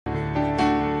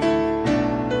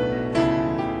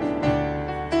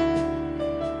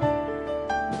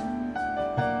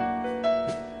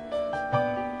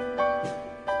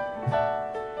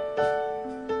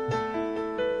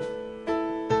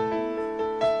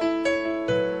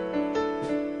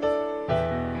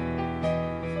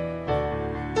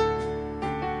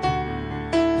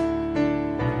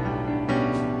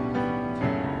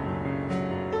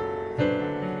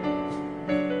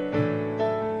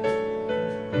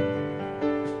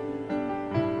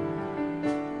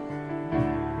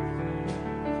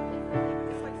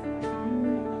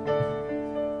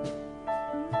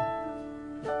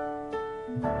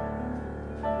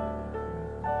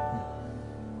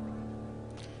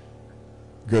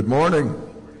Good morning.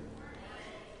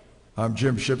 I'm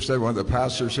Jim Shipstead, one of the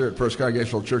pastors here at First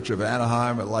Congregational Church of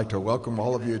Anaheim. I'd like to welcome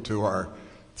all of you to our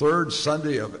third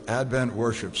Sunday of Advent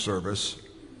worship service.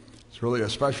 It's really a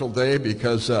special day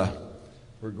because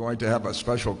we're going to have a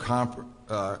special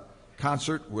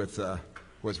concert with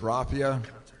Raffia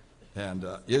and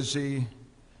Izzy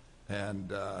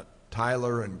and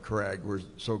Tyler and Craig. We're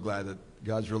so glad that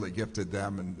God's really gifted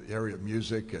them in the area of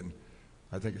music, and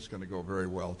I think it's going to go very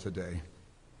well today.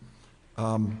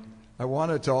 I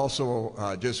wanted to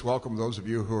also just welcome those of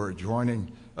you who are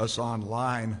joining us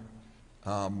online.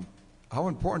 How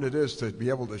important it is to be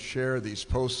able to share these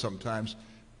posts sometimes.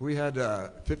 We had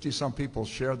 50-some people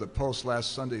share the post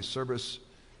last Sunday service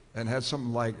and had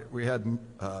something like, we had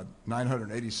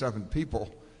 987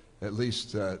 people at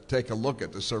least take a look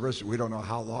at the service. We don't know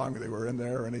how long they were in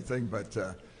there or anything, but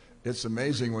it's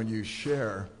amazing when you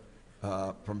share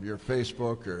from your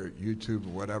Facebook or YouTube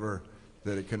or whatever,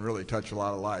 that it can really touch a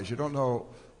lot of lives. You don't know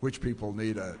which people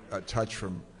need a touch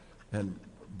from and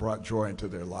brought joy into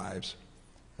their lives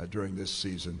during this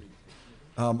season.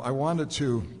 I wanted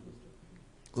to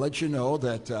let you know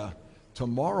that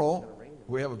tomorrow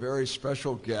we have a very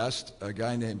special guest, a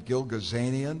guy named Gil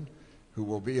Gazanian, who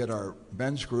will be at our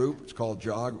men's group. It's called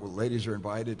Jog. Ladies are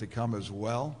invited to come as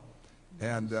well.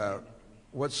 And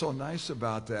what's so nice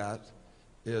about that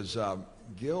is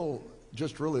Gil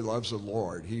just really loves the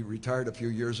Lord. He retired a few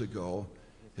years ago.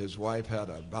 His wife had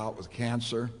a bout with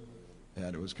cancer,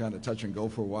 and it was kind of touch and go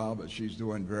for a while, but she's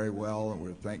doing very well, and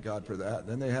we thank God for that.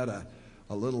 Then they had a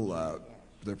little,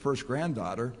 their first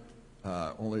granddaughter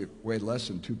only weighed less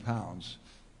than 2 pounds,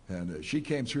 and she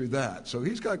came through that. So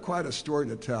he's got quite a story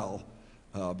to tell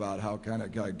about how kind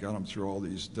of God got him through all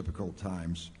these difficult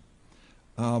times.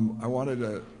 I wanted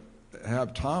to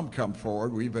have Tom come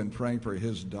forward. We've been praying for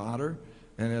his daughter.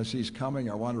 And as he's coming,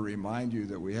 I want to remind you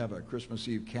that we have a Christmas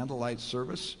Eve candlelight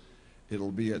service. It'll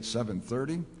be at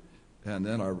 7:30, and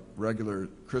then our regular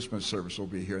Christmas service will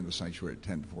be here in the sanctuary at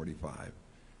 10:45.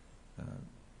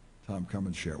 Tom, come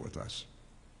and share with us.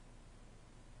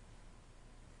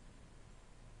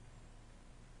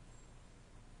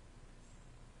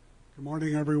 Good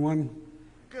morning, everyone.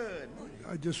 Good morning.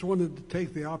 I just wanted to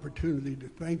take the opportunity to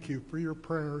thank you for your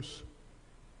prayers.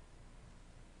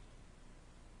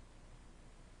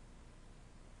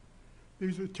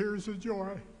 These are tears of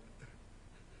joy.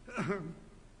 I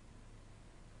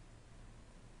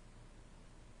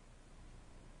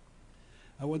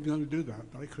wasn't going to do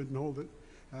that, but I couldn't hold it.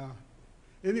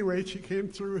 Anyway, she came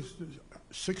through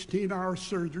a 16-hour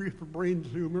surgery for brain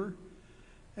tumor,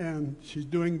 and she's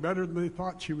doing better than they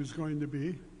thought she was going to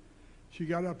be. She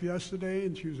got up yesterday,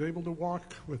 and she was able to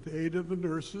walk with the aid of the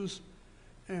nurses,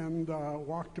 and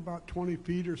walked about 20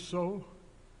 feet or so.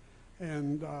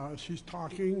 And she's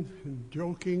talking and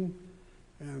joking,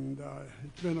 and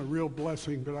it's been a real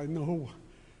blessing. But I know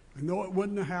it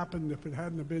wouldn't have happened if it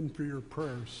hadn't have been for your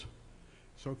prayers.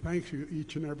 So thank you,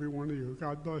 each and every one of you.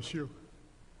 God bless you.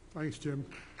 Thanks, Jim.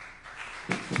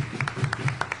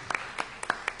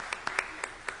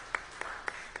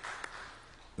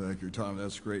 Thank you, Tom.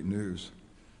 That's great news.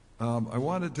 I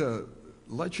wanted to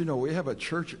let you know we have a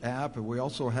church app, and we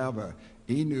also have a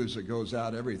e-news that goes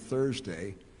out every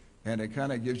Thursday. And it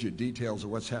kind of gives you details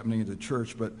of what's happening in the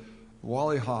church. But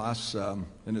Wally Haas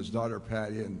and his daughter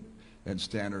Patty and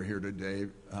Stan are here today.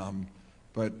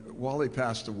 But Wally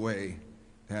passed away,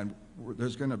 and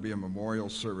there's going to be a memorial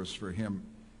service for him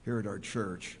here at our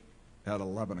church at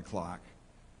 11 o'clock.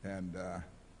 And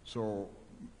so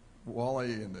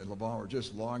Wally and Levon were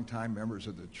just longtime members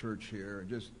of the church here, and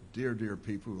just dear, dear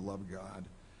people who love God.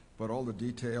 But all the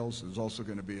details, there's also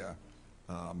going to be a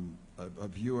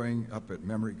viewing up at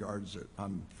Memory Gardens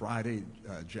on Friday,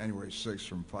 January 6th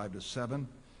from 5 to 7,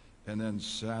 and then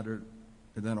Saturday,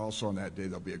 and then also on that day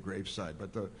there'll be a graveside.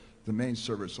 But the main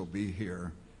service will be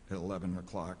here at 11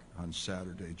 o'clock on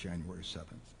Saturday, January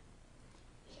 7th.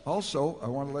 Also, I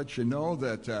want to let you know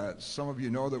that some of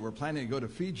you know that we're planning to go to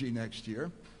Fiji next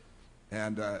year,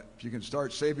 and if you can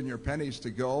start saving your pennies to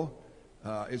go,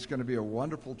 it's going to be a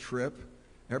wonderful trip.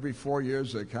 Every 4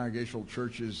 years, the congregational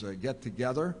churches get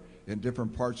together in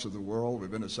different parts of the world.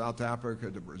 We've been to South Africa,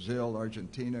 to Brazil,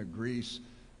 Argentina, Greece,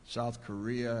 South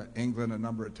Korea, England a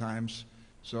number of times.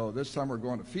 So this time we're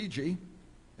going to Fiji,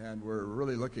 and we're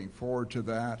really looking forward to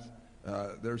that.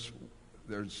 The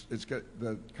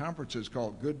conference is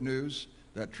called Good News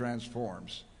That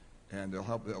Transforms, and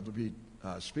there'll be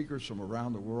speakers from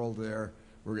around the world there.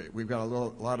 We've got a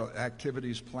lot of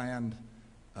activities planned.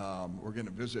 We're going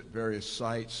to visit various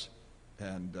sites,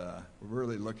 and we're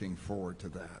really looking forward to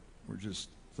that. We're just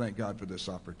thank God for this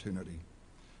opportunity.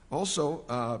 Also,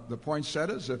 the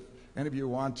poinsettias, any of you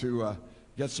want to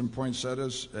get some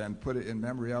poinsettias and put it in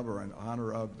memory of or in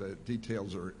honor of, the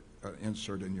details are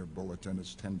inserted in your bulletin.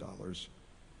 It's $10.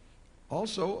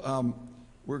 Also,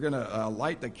 we're going to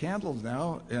light the candles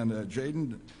now, and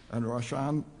Jaden and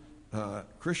Roshan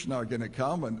Krishna are going to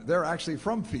come, and they're actually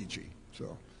from Fiji,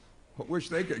 so I wish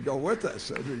they could go with us.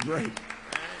 That'd be great.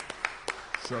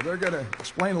 So they're going to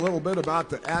explain a little bit about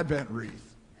the Advent wreath.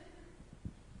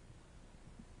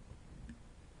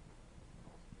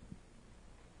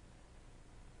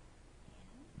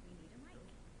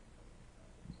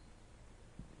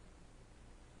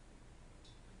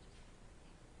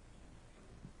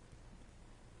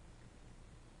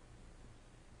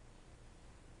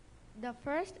 The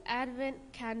first Advent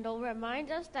candle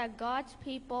reminds us that God's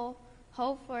people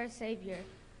hope for a Savior.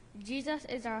 Jesus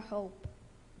is our hope.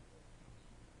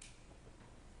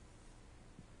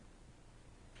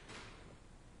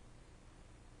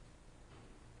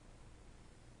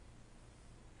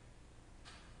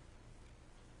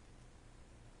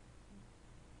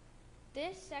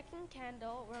 This second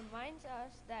candle reminds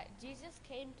us that Jesus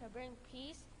came to bring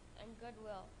peace and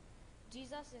goodwill.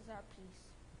 Jesus is our peace.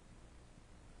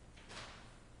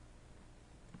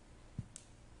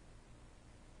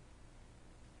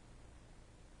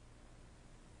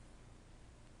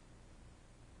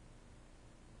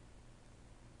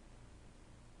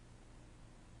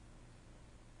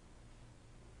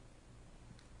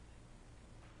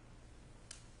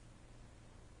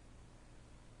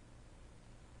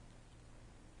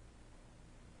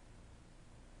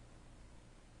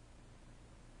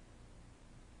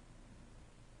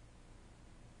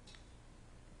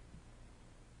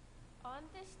 On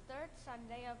this third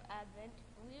Sunday of Advent,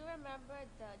 we remember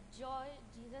the joy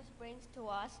Jesus brings to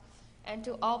us and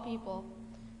to all people.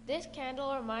 This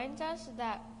candle reminds us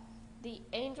that the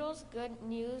angel's good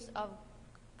news of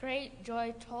great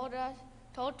joy told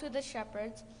to the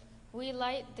shepherds. We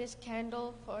light this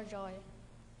candle for joy.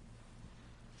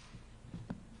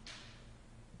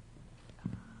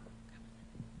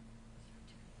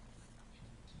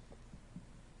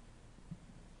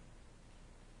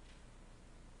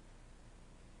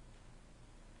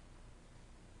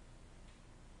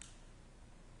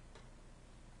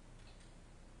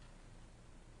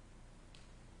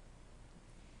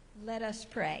 Let us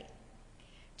pray.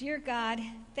 Dear God,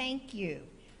 thank you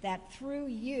that through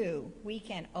you we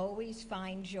can always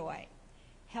find joy.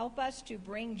 Help us to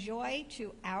bring joy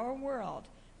to our world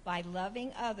by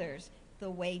loving others the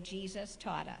way Jesus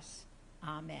taught us.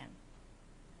 Amen.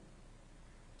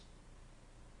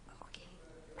 Okay.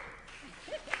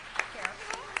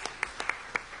 Careful.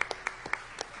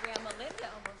 Grandma Linda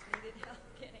almost needed help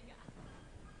getting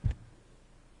up.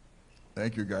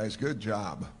 Thank you, guys. Good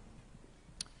job.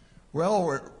 Well,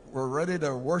 we're ready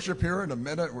to worship here in a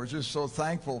minute. We're just so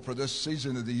thankful for this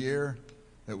season of the year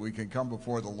that we can come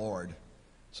before the Lord.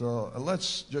 So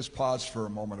let's just pause for a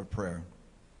moment of prayer.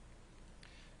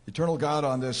 Eternal God,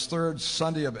 on this third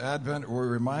Sunday of Advent, we're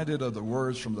reminded of the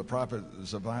words from the prophet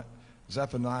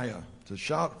Zephaniah, to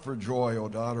shout for joy, O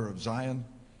daughter of Zion.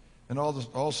 And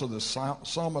also the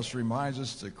psalmist reminds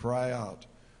us to cry out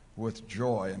with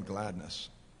joy and gladness.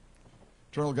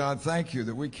 Eternal God, thank you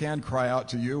that we can cry out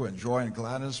to you in joy and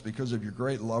gladness because of your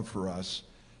great love for us,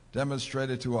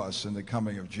 demonstrated to us in the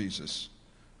coming of Jesus,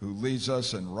 who leads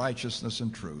us in righteousness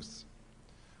and truth.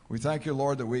 We thank you,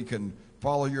 Lord, that we can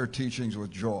follow your teachings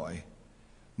with joy,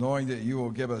 knowing that you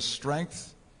will give us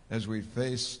strength as we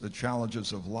face the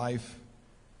challenges of life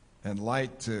and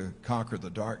light to conquer the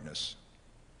darkness.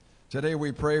 Today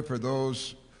we pray for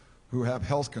those who have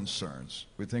health concerns.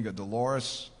 We think of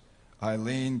Dolores,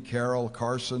 Eileen, Carol,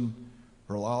 Carson,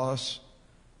 Berlalis,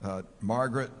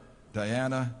 Margaret,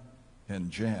 Diana,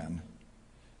 and Jan.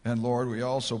 And Lord, we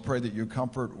also pray that you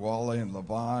comfort Wally and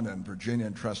Levon and Virginia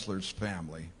and Tressler's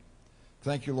family.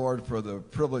 Thank you, Lord, for the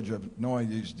privilege of knowing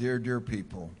these dear, dear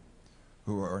people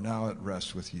who are now at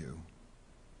rest with you.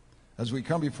 As we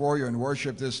come before you and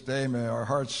worship this day, may our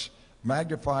hearts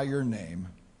magnify your name.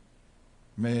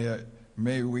 May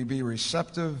we be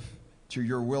receptive to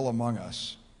your will among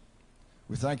us.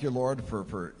 We thank you, Lord,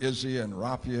 for Izzy and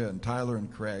Raffia and Tyler and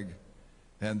Craig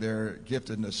and their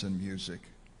giftedness in music.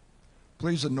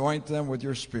 Please anoint them with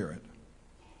your Spirit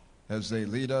as they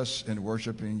lead us in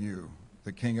worshiping you,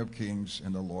 the King of Kings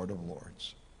and the Lord of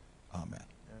Lords. Amen.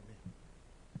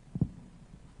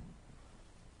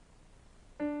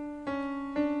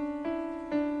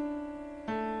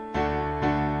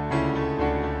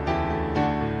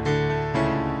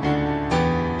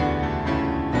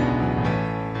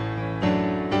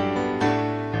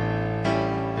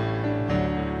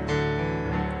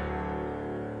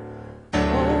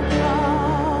 Oh,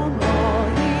 come, all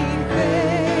ye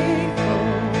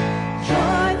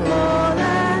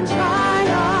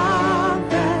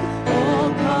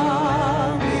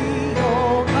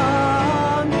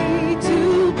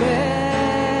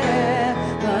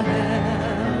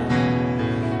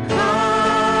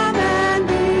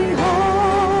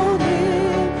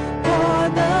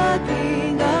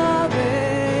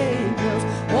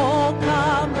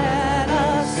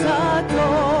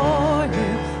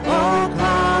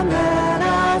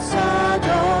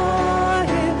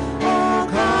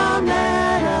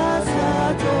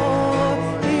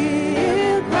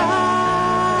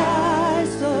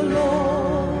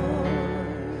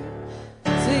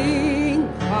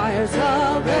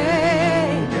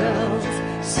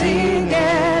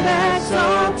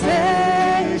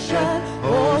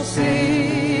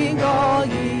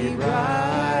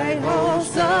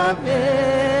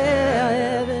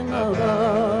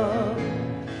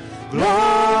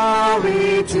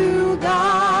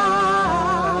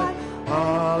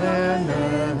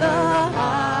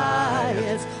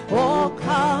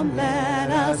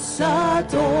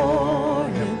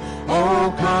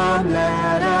come,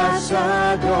 let us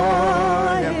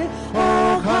adore him.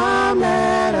 Oh, come,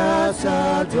 let us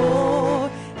adore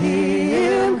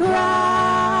him,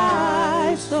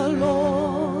 Christ the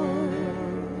Lord.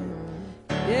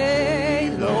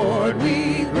 Yea, Lord,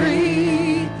 we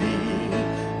greet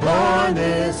thee on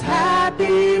this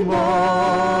happy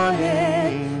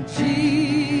morning.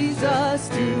 Jesus,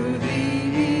 to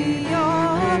thee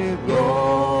your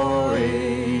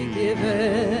glory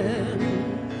given.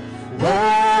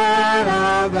 Word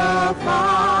of the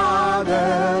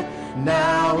Father,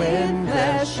 now in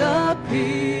flesh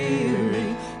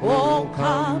appearing. Oh,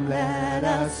 come, let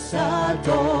us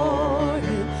adore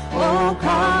him. Oh,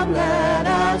 come, let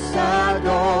us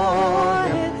adore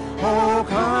him. Oh,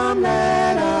 come,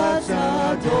 let us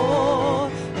adore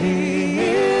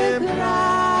him,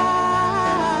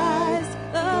 Christ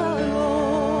the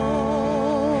Lord.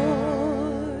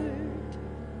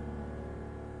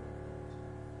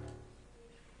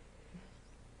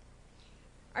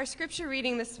 Our scripture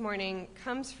reading this morning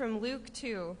comes from Luke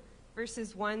 2,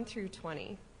 verses 1 through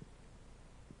 20.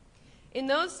 In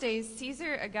those days,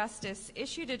 Caesar Augustus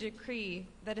issued a decree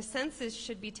that a census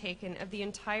should be taken of the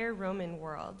entire Roman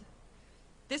world.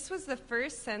 This was the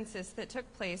first census that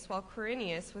took place while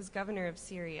Quirinius was governor of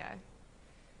Syria.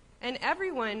 And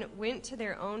everyone went to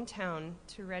their own town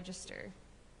to register.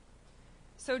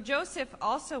 So Joseph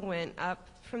also went up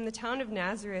from the town of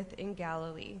Nazareth in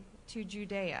Galilee to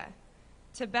Judea,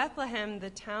 to Bethlehem, the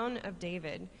town of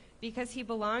David, because he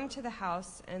belonged to the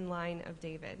house and line of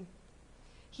David.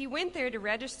 He went there to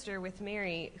register with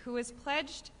Mary, who was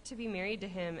pledged to be married to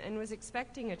him and was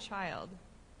expecting a child.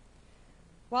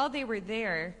 While they were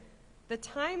there, the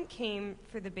time came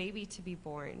for the baby to be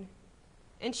born,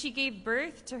 and she gave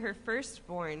birth to her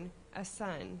firstborn, a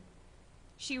son.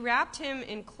 She wrapped him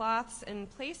in cloths and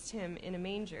placed him in a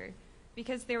manger,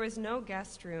 because there was no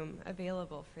guest room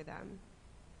available for them.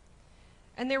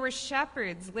 And there were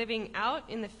shepherds living out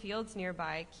in the fields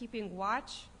nearby, keeping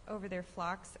watch over their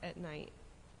flocks at night.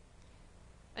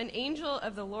 An angel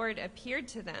of the Lord appeared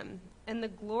to them, and the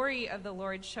glory of the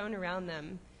Lord shone around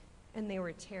them, and they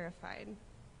were terrified.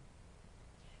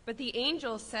 But the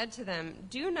angel said to them,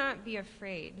 "Do not be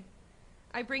afraid.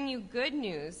 I bring you good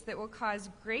news that will cause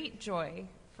great joy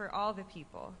for all the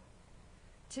people.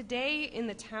 Today in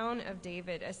the town of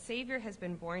David, a Savior has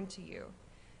been born to you.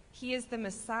 He is the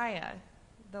Messiah,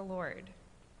 the Lord.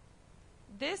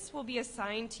 This will be a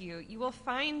sign to you. You will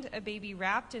find a baby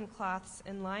wrapped in cloths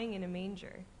and lying in a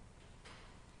manger."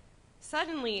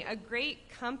 Suddenly, a great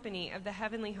company of the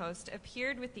heavenly host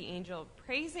appeared with the angel,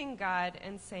 praising God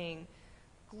and saying,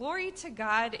 "Glory to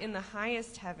God in the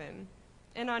highest heaven,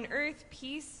 and on earth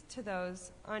peace to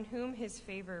those on whom his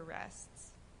favor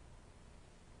rests."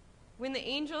 When the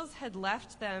angels had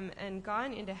left them and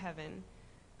gone into heaven,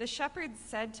 the shepherds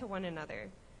said to one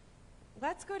another,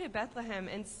 "Let's go to Bethlehem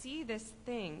and see this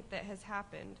thing that has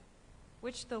happened,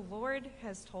 which the Lord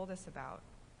has told us about."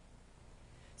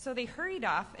 So they hurried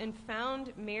off and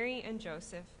found Mary and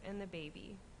Joseph and the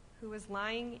baby, who was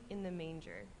lying in the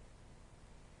manger.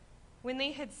 When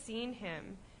they had seen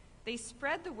him, they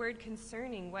spread the word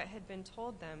concerning what had been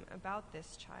told them about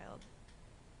this child.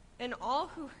 And all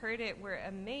who heard it were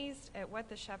amazed at what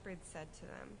the shepherds said to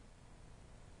them.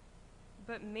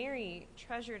 But Mary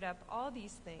treasured up all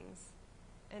these things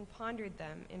and pondered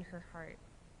them in her heart.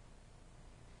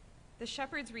 The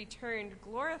shepherds returned,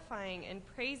 glorifying and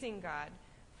praising God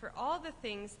for all the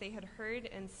things they had heard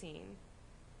and seen,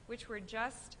 which were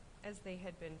just as they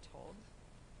had been told.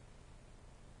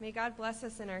 May God bless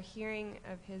us in our hearing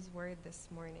of his word this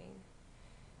morning.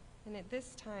 And at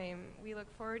this time, we look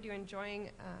forward to enjoying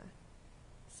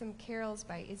some carols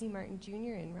by Izzy Martin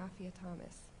Jr. and Raffia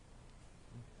Thomas.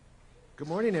 Good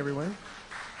morning, everyone.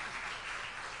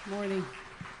 Morning.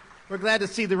 We're glad to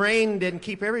see the rain didn't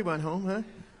keep everyone home, huh?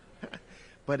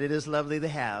 But it is lovely to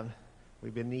have.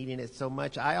 We've been needing it so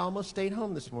much. I almost stayed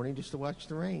home this morning just to watch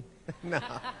the rain. No,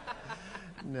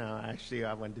 actually,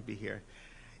 I wanted to be here.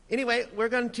 Anyway, we're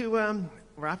going to,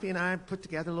 Raffia and I put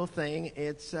together a little thing.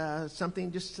 It's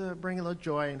something just to bring a little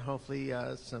joy and hopefully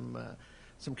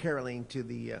some caroling to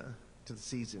the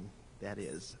season, that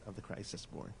is, of the Christ that's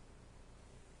born.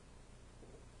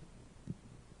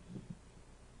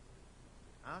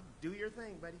 Do your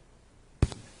thing, buddy.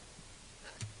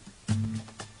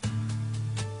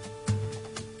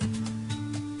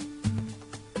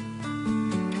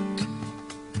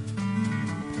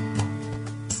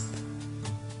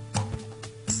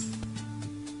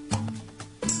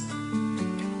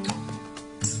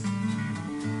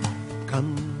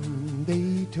 Come,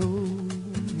 they told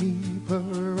me,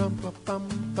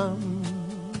 pum-pum-pum-pum.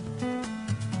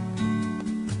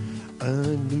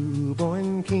 A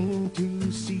newborn king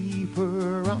to see,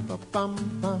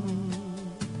 pa-rum-pa-bum-bum.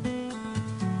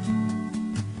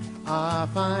 Our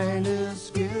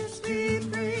finest gifts we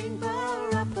bring,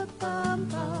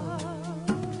 pa-rum-pa-bum-bum,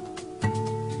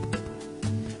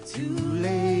 to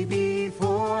lay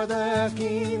before the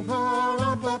king,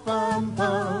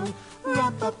 pa-rum-pa-bum-bum,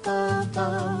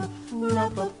 rum-pa-bum-bum,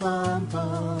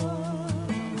 rum-pa-bum-bum.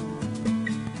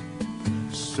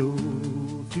 So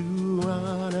to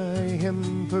honor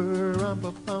him,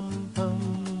 pa-rum-pa-bum-bum,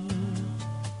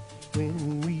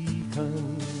 when we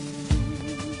come.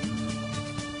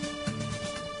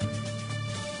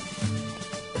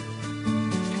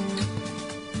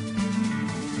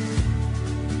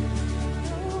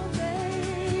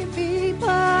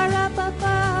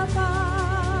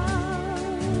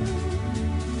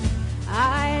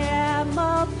 I am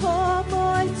a poor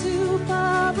boy too,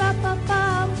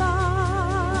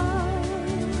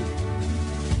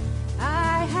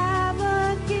 I have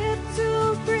a gift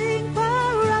to bring,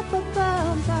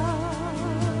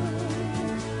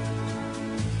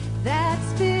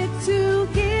 that's fit to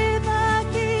give a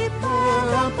gift,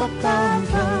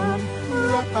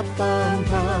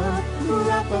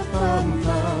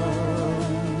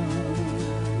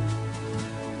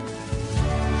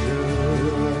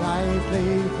 Should I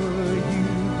play for you,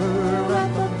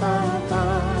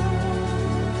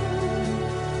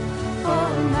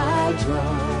 on my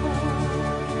drum,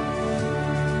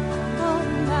 on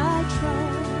my drum.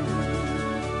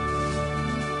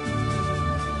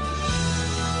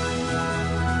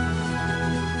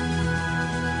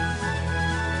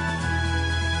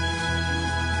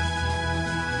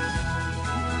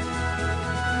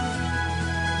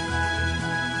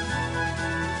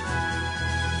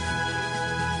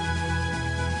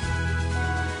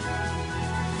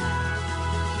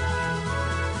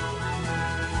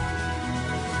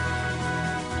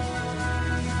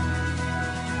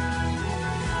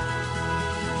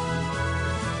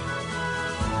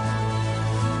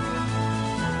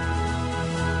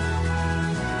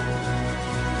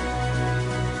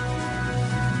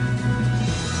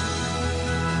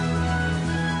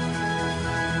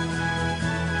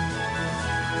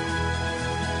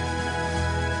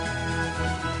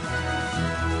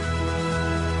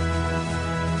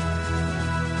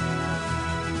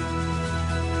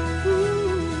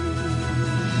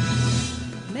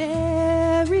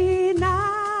 Mary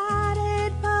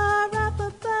nodded,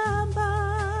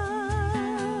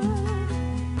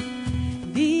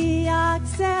 the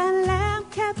ox and lamb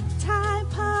kept time,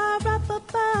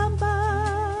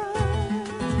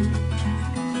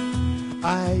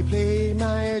 I play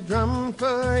my drum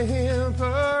for him,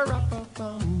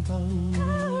 pa-rum-pa-bum-bum.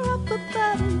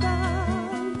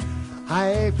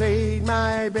 I played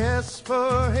my best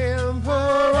for him,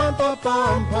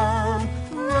 pa-rum-pa-bum-bum,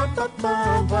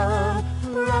 rum-pa-bum-bum,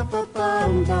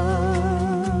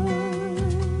 rum-pa-bum-bum.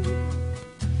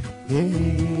 Yeah,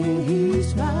 he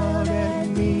smiled at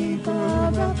me,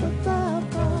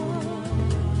 pa-rum-pa-bum-bum,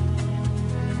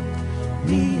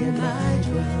 me and my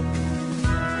drum.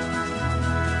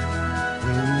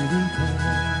 When we come,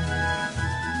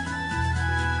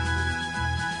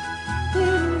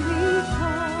 when we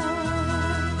come,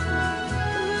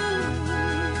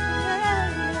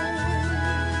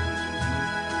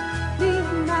 me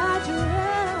and my drum.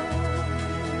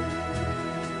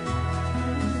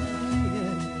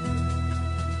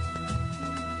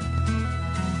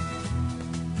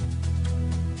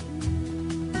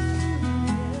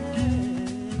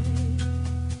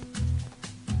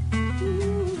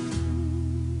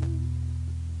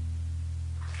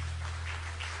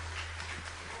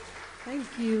 Thank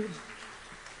you.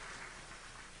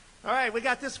 all right, we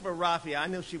got this for Raffia. I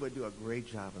know she would do a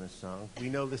great job on this song. We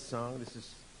know this song. This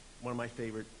is one of my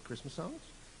favorite Christmas songs,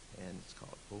 and it's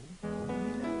called Oh.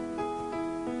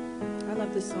 I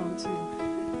love this song too.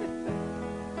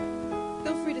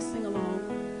 Feel free to sing along.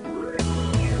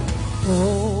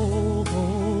 Oh,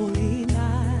 holy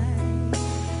night,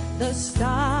 the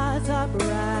stars are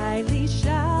brightly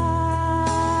shining.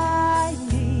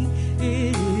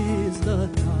 It is the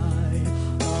night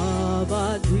of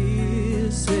our dear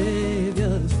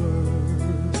Savior's birth.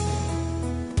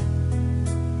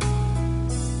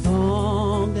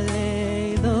 Long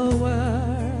lay the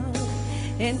world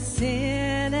in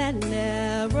sin and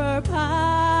never pining,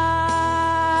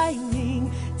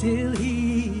 till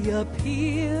he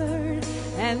appeared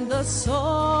and the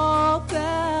soul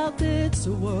felt its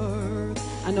worth.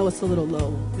 I know it's a little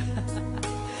low.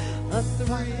 A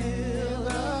thrill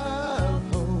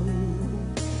of hope.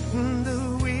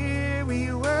 The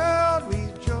weary world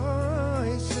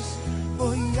rejoices,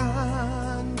 for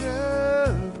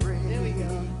yonder breaks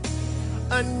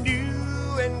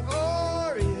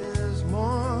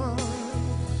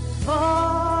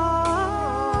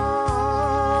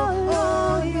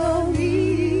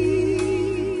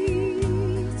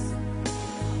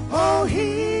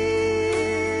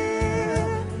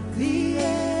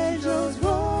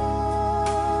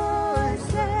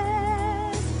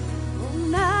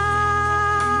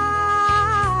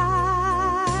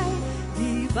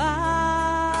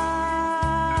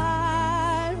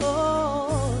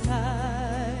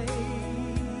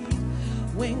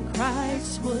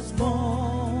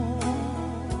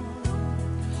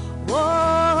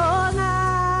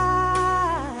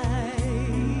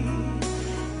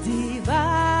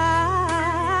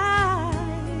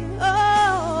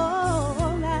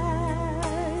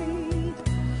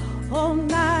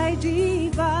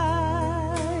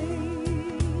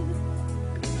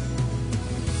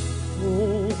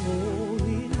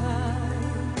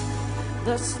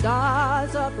the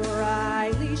stars are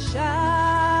brightly shining.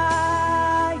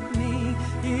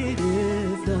 It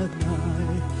is the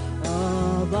night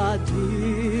of our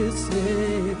dear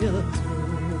Savior's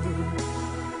birth.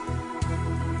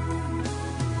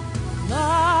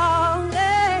 Long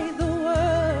lay the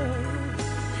world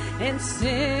and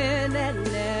sin and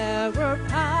never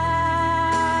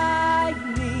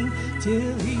pining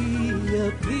till he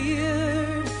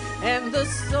appeared and the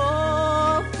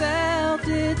soul felt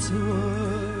its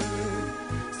worth.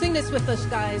 Sing this with us,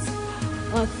 guys.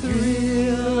 A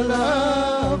thrill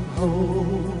of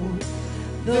hope,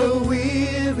 the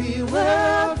weary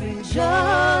world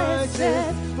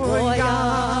rejoices, for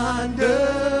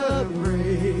yonder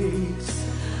breaks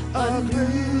a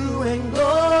new and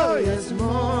glorious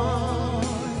morn.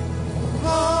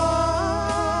 Fall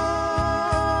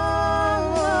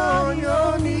on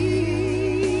your knees,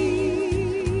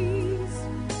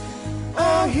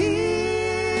 or hear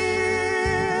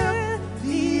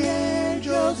the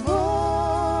angels' voices.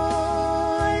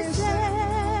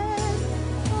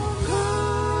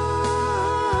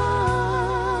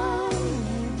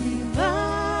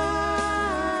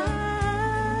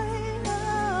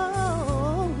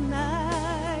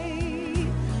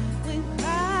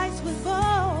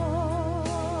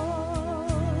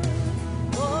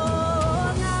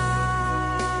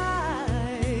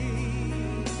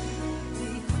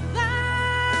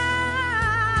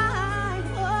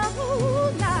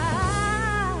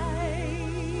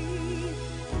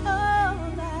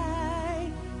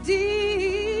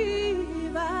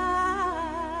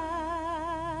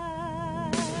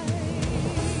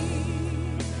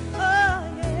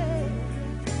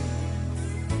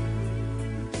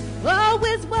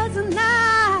 Always was a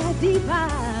night divine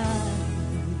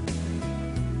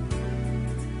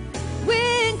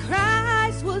when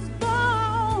Christ was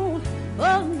born.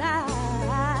 All night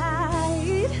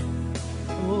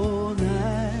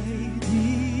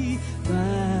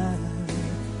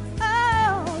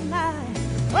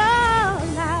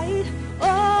divine.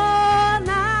 All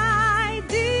night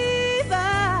divine.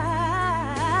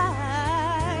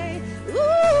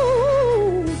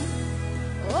 Ooh.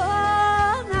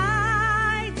 All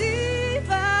night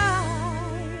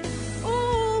divine.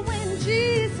 Oh, when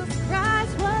Jesus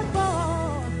Christ was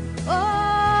born.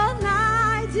 All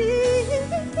night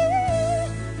divine.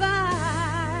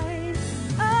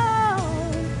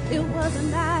 Oh, it was a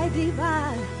night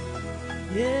divine.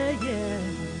 Yeah, yeah.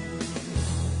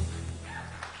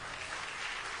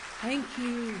 Thank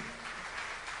you.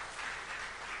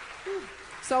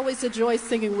 It's always a joy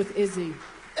singing with Izzy.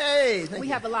 Hey, thank We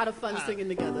you. have a lot of fun singing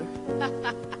together.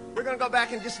 We're going to go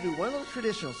back and just do one little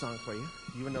traditional song for you.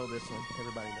 You know this one.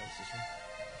 Everybody knows this one.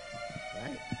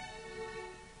 Right?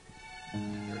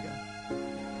 Here we go.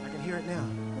 I can hear it now.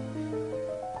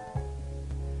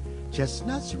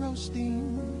 Chestnuts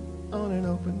roasting on an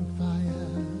open fire.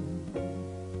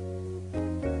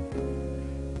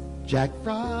 Jack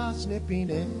Frost nipping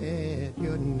at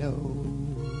your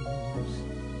nose.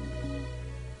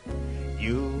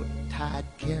 Yuletide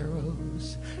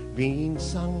carols being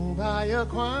sung by a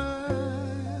choir,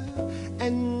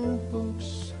 and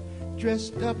folks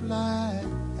dressed up like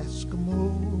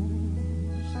Eskimos.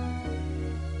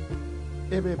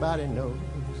 Everybody knows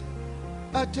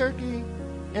a turkey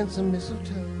and some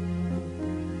mistletoe.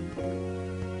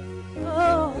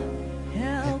 Oh,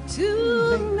 help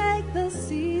to make the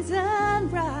season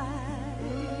bright.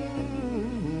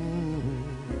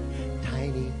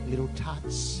 Tiny little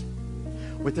tots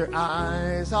with their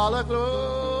eyes all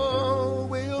aglow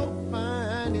will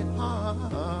find it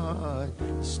hard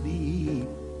to sleep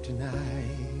tonight.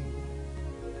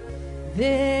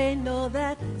 They know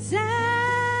that Santa's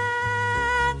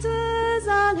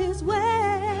on his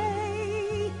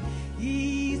way.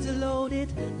 He's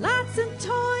loaded lots of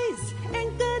toys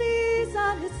and goodies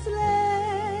on his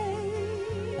sleigh.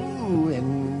 Ooh,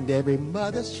 and every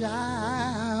mother's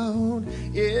child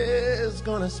is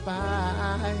gonna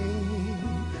spy.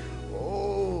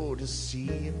 Oh, to see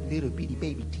if little bitty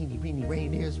baby teeny weeny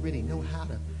reindeers really know how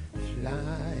to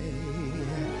fly.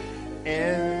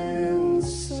 And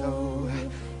so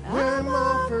I'm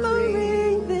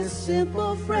offering this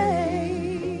simple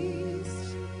phrase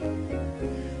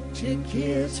to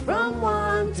kids from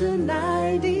 1 to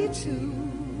 92.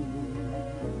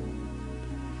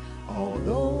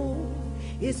 Although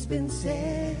it's been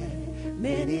said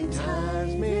many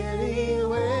times, many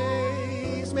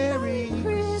ways, Merry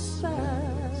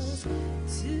Christmas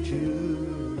to you.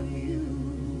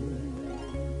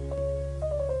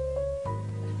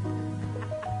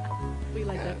 We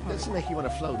like that part. This will make you want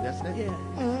to float, doesn't it? Yeah.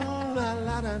 La,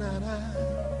 la, la, la, la.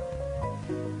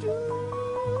 Do, do,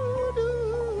 do,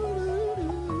 do.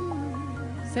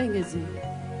 Sing, Izzy.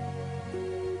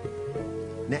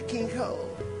 Nat King Cole,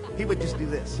 he would just do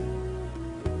this.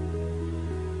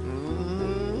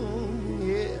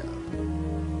 Yeah.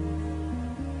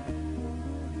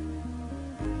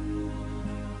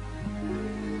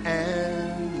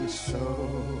 And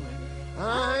so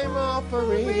I'm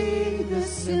offering this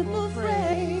simple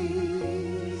phrase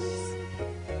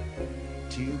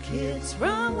to kids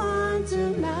from 1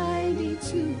 to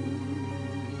 92.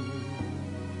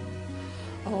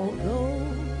 Although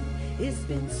it's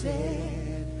been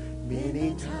said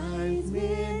many times,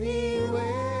 many ways,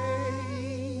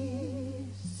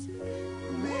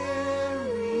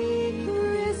 Merry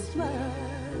Christmas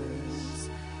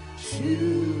to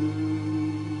you.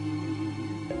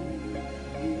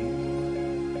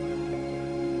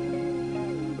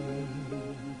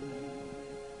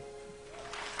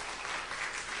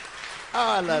 Oh,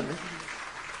 I love it.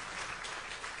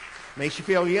 Makes you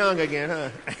feel young again, huh?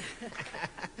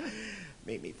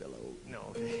 Made me feel old.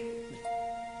 No.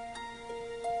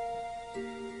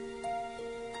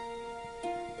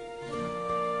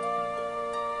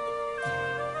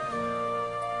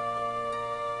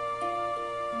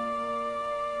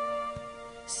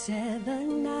 Said the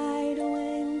night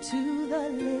went to the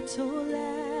little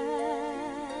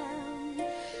lamb.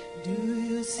 Do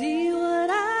you see what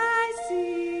I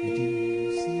see? Do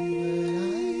you see what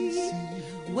I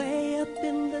see? Way up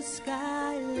in the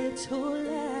sky, little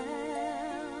lamb.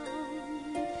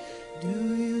 Do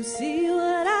you see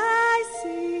what I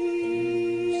see?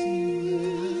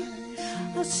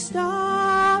 A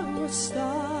star,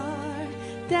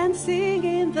 dancing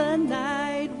in the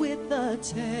night with a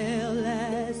tail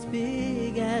as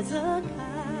big as a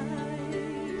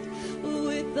kite.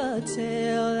 With a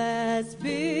tail as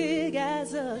big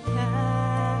as a kite.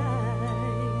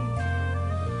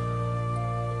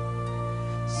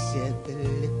 Said the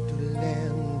little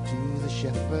lamb to the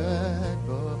shepherd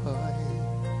boy,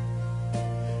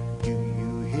 do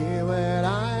you hear what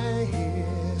I hear?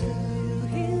 Do you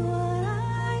hear what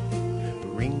I hear?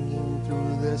 Ringing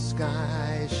through the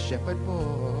sky, shepherd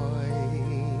boy.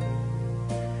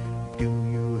 Do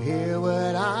you hear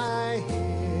what I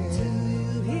hear? Do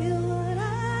you hear what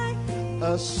I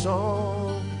hear? A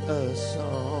song,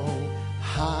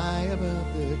 high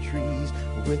above the trees,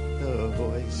 with a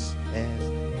voice as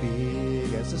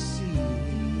big as a sea.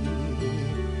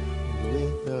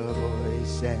 With a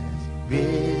voice as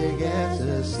big as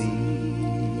a sea.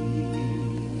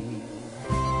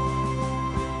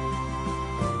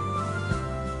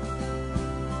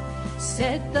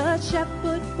 Said the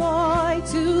shepherd boy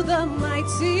to the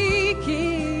mighty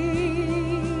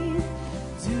king,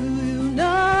 do you know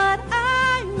what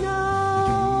I know?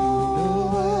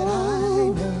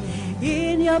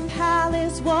 In your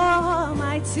palace, war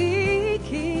mighty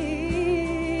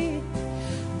king,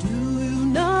 do you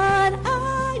know what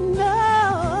I know?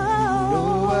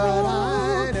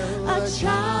 A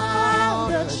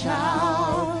child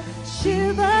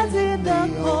shivers in the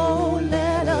cold.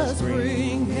 Let us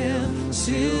bring him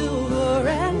silver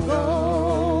and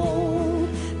gold.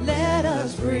 Let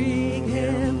us bring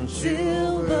him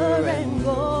silver and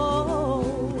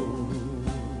gold.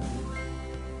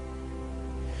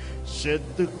 Said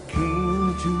the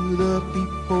king to the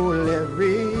people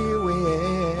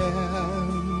everywhere,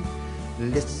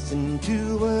 listen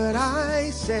to what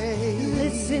I say.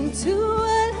 Listen to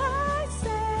what I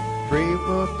say. Pray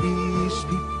for peace,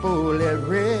 people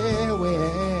everywhere.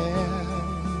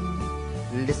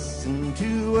 Listen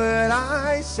to what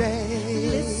I say.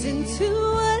 Listen to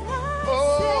what I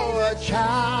say.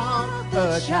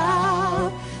 A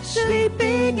child,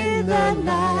 sleeping in the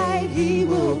night, he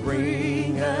will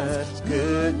bring us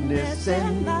goodness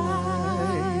and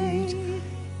light.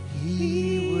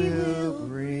 He will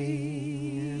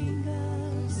bring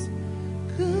us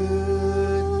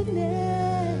goodness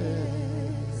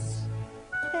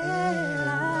and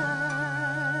light.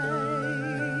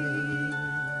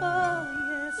 Oh,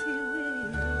 yes, he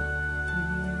will.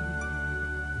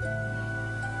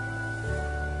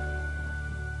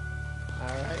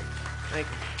 All right, thank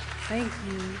you. Thank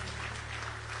you.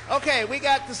 Okay, we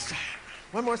got this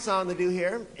one more song to do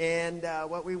here, and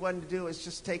what we wanted to do is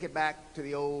just take it back to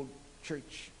the old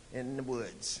church in the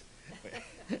woods,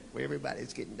 where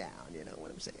everybody's getting down. You know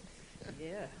what I'm saying?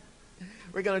 Yeah.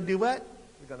 We're gonna do what?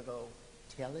 We're gonna go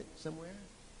tell it somewhere.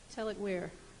 Tell it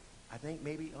where? I think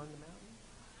maybe on the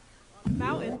mountain.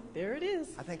 Mountain. There it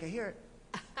is. I think I hear it.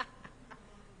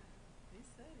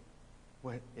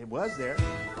 Well, it was there.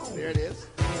 There it is.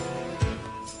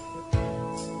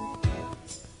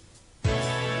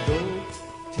 Go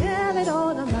Tell it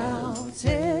on the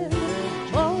mountain.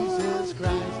 Jesus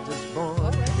Christ is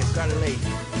born. It started late.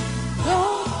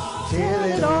 Go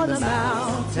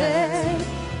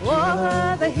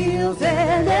hills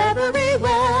and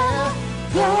everywhere.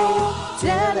 Go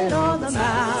tell it on the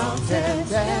mountains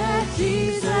that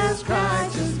Jesus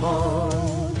Christ is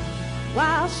born.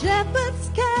 While shepherds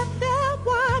kept their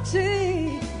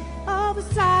watching over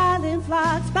silent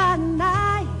flocks by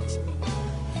night,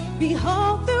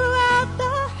 behold, throughout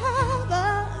the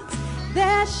heavens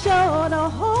there shone a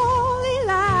holy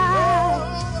light.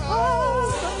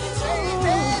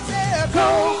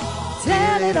 Go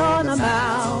tell it on the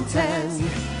mountain,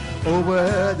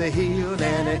 Over the hill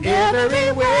and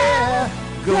everywhere.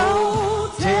 Go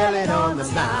tell it on the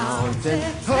mountain.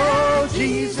 Oh,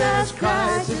 Jesus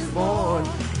Christ is born.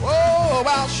 Oh,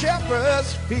 while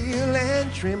shepherds feel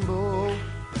and tremble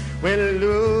when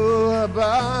low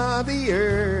above the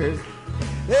earth,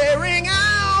 they ring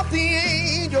out the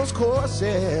angels'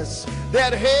 courses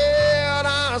that herald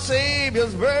our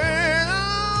Savior's birth.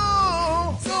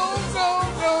 Oh, go,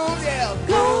 yeah.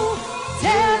 go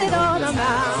tell it on the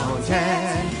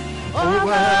mountain,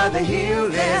 over the hill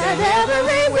and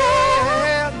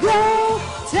everywhere. Go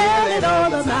tell it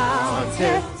on the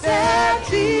mountain that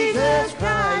Jesus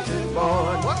Christ is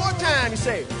born. One more time, you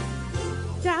say.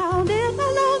 Down in the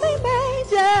lonely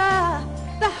manger,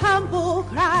 the humble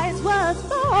Christ was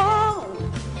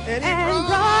born, And and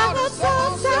brought us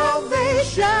all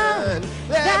salvation,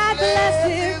 that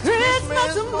blessed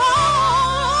Christmas morn.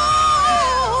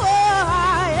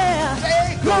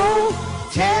 Yeah. Go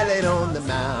tell it on the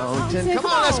mountain. Come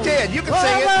on, let's get it. You can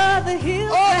sing it. Over the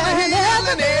hills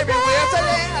and everywhere. Say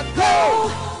that. Go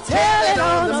tell it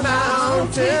on the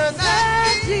mountain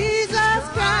that Jesus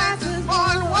Christ is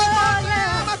born. One more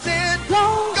time, I said. Go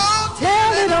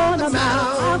tell it on the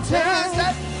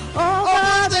mountain,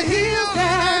 over the hills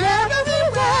and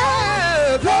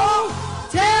everywhere. Go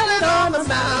tell it on the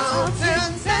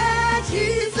mountain that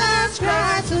Jesus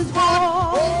Christ is born.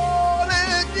 Oh,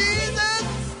 that Jesus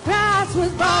Christ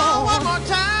was born. Oh, one more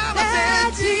time, I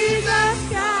That said. Jesus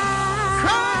Christ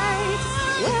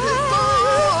was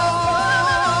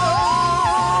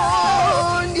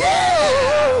born. Yeah.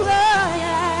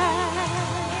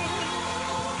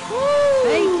 born.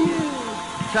 Thank you.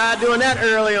 Try doing that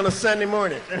early on a Sunday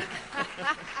morning.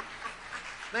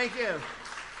 Thank you.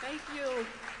 Thank you.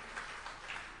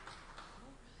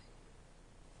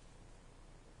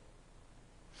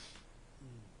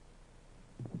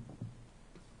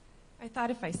 I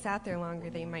thought if I sat there longer,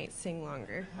 they might sing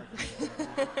longer.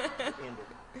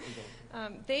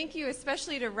 Thank you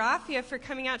especially to Raffia for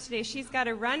coming out today. She's got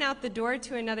to run out the door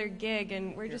to another gig,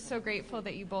 and we're just so grateful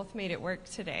that you both made it work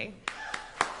today.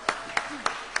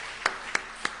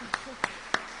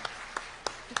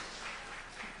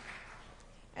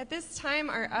 At this time,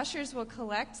 our ushers will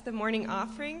collect the morning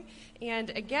offering. And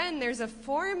again, there's a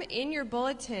form in your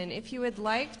bulletin if you would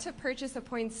like to purchase a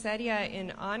poinsettia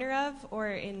in honor of or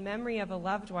in memory of a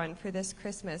loved one for this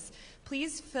Christmas.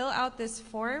 Please fill out this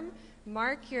form,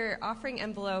 mark your offering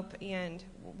envelope, and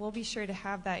we'll be sure to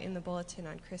have that in the bulletin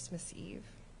on Christmas Eve.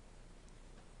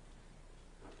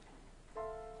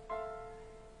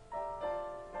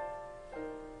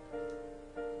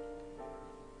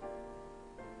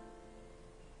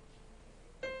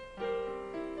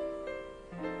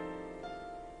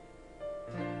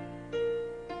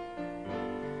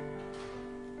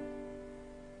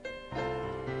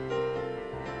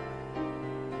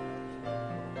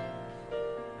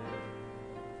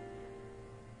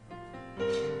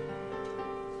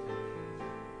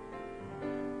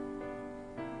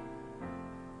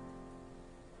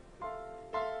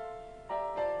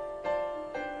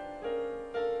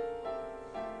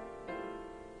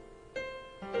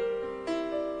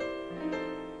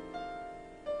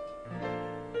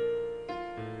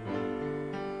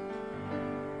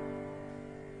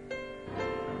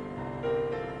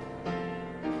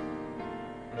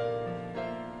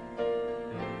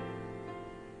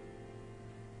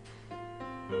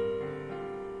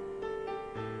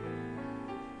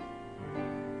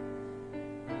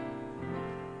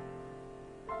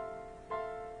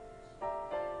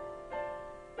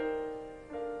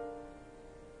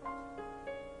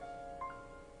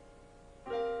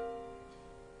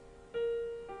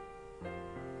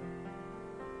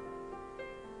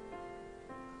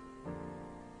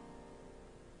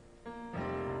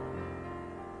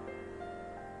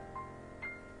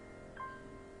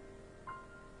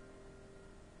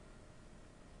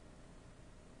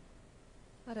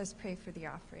 Let us pray for the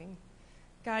offering.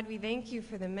 God, we thank you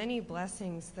for the many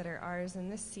blessings that are ours in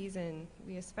this season.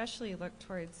 We especially look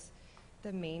towards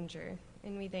the manger,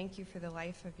 and we thank you for the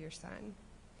life of your Son.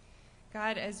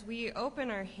 God, as we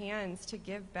open our hands to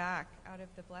give back out of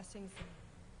the blessings,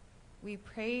 we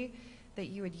pray that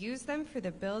you would use them for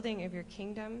the building of your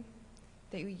kingdom,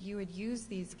 that you would use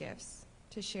these gifts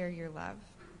to share your love.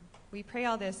 We pray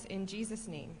all this in Jesus'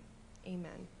 name.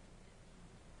 Amen.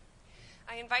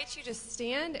 I invite you to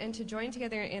stand and to join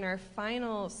together in our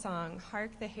final song,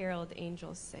 Hark the Herald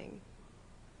Angels Sing.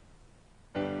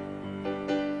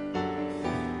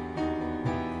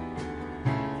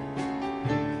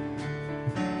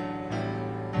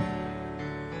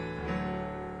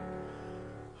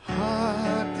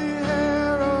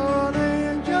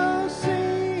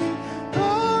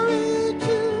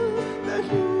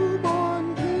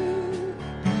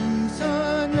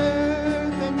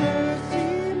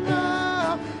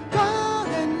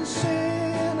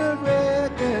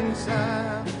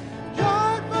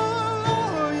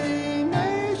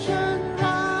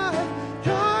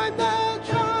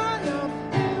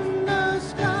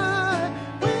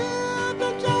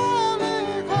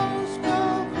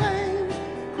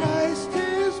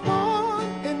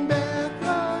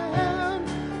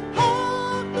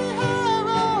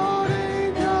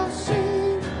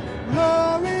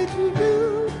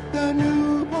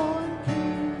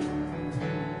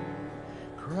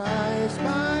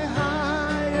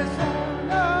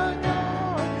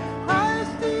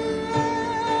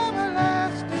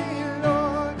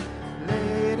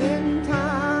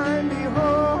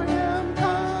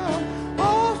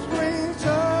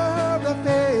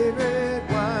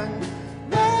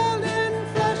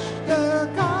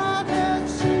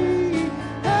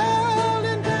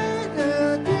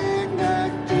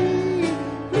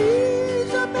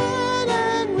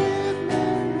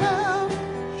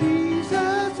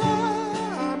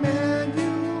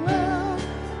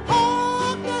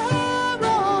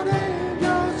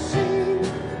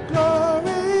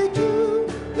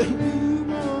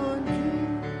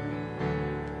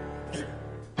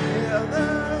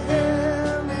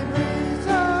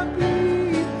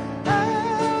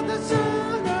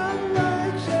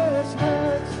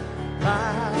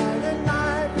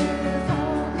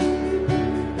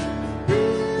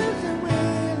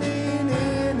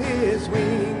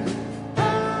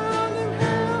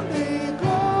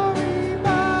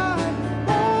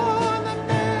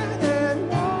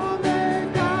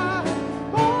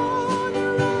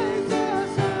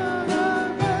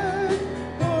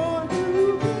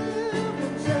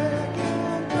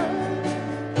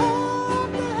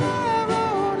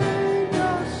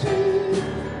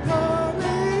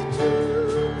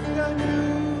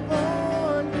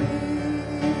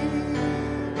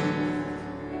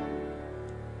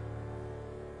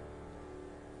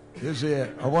 Izzy,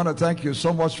 I want to thank you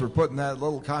so much for putting that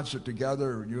little concert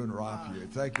together, you and Raffia.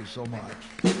 Thank you so much.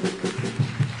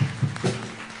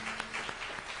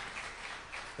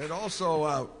 And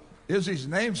also, Izzy's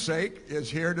namesake is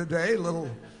here today, little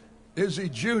Izzy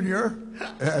Jr.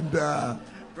 and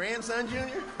grandson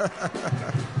Junior.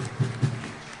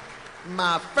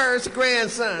 My first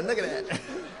grandson. Look at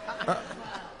that.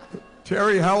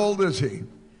 Terry, how old is he?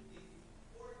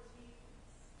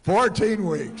 14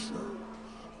 weeks.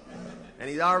 And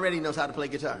he already knows how to play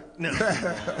guitar. No.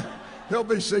 He'll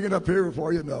be singing up here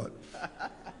before you know it.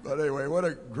 But anyway, what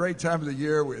a great time of the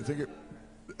year. We think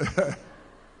it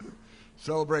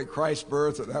celebrate Christ's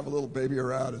birth and have a little baby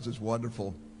around. It's just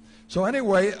wonderful. So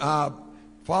anyway,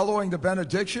 following the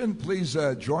benediction, please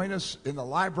join us in the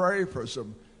library for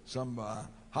some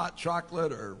hot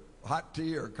chocolate or hot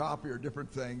tea or coffee or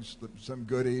different things, some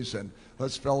goodies, and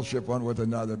let's fellowship one with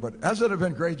another. But hasn't it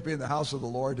been great to be in the house of the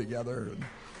Lord together? And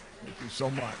thank you so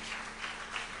much.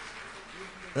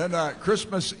 And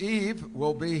Christmas Eve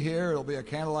will be here. It'll be a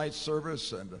candlelight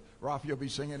service, and Raffia will be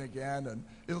singing again, and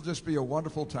it'll just be a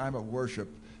wonderful time of worship.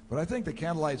 But I think the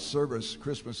candlelight service,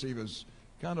 Christmas Eve, is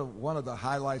kind of one of the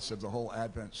highlights of the whole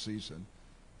Advent season.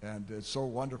 And it's so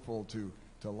wonderful to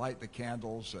light the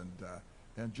candles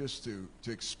and just to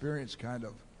experience kind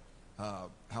of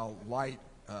how light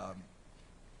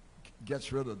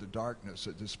gets rid of the darkness.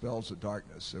 It dispels the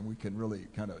darkness, and we can really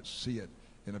kind of see it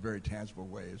in a very tangible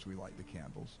way as we light the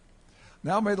candles.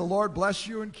 Now may the Lord bless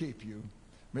you and keep you.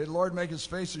 May the Lord make his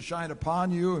face to shine upon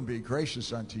you and be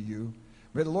gracious unto you.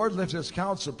 May the Lord lift his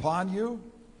countenance upon you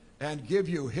and give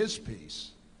you his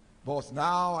peace, both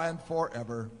now and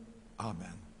forever.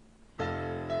 Amen.